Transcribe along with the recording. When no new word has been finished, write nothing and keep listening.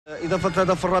إضافة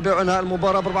الهدف الرابع وإنهاء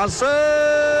المباراة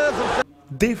ب4-0.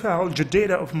 Difaa El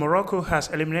Jadida of Morocco has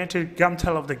eliminated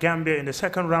Gamtel of the Gambia in the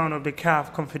second round of the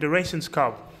CAF Confederations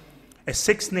Cup. A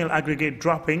 6-0 aggregate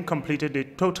dropping completed the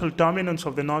total dominance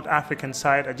of the North African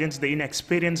side against the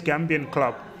inexperienced Gambian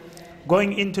club.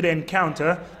 Going into the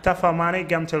encounter, Tafa Mane,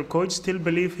 Gamtel coach, still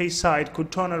believed his side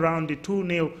could turn around the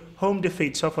 2-0 home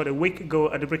defeat suffered a week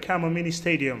ago at the Brikama Mini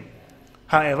Stadium.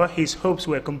 However, his hopes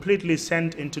were completely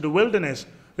sent into the wilderness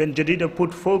when Jadida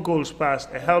put 4 goals past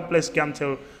a helpless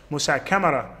Gamtel Musa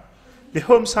Camara. The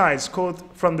home side scored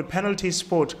from the penalty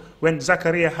spot when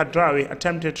Zakaria Hadrawi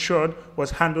attempted shot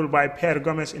was handled by Per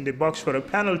Gomez in the box for a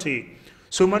penalty.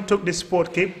 Suman took the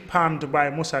spot kick palmed by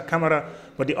Musa Camara,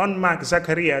 but the unmarked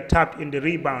Zakaria tapped in the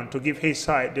rebound to give his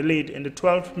side the lead in the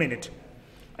 12th minute.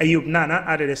 Ayub Nana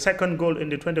added a second goal in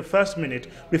the 21st minute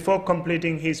before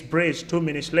completing his brace 2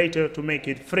 minutes later to make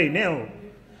it 3-0.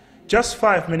 Just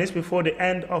 5 minutes before the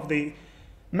end of the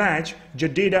match,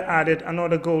 Jadida added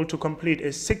another goal to complete a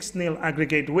 6-0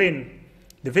 aggregate win.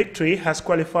 The victory has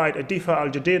qualified Difaa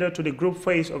El Jadida to the group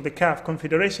phase of the CAF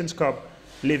Confederations Cup,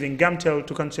 leaving Gamtel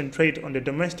to concentrate on the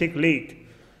domestic league.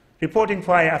 Reporting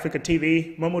for Africa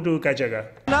TV, Mamadou Gajaga.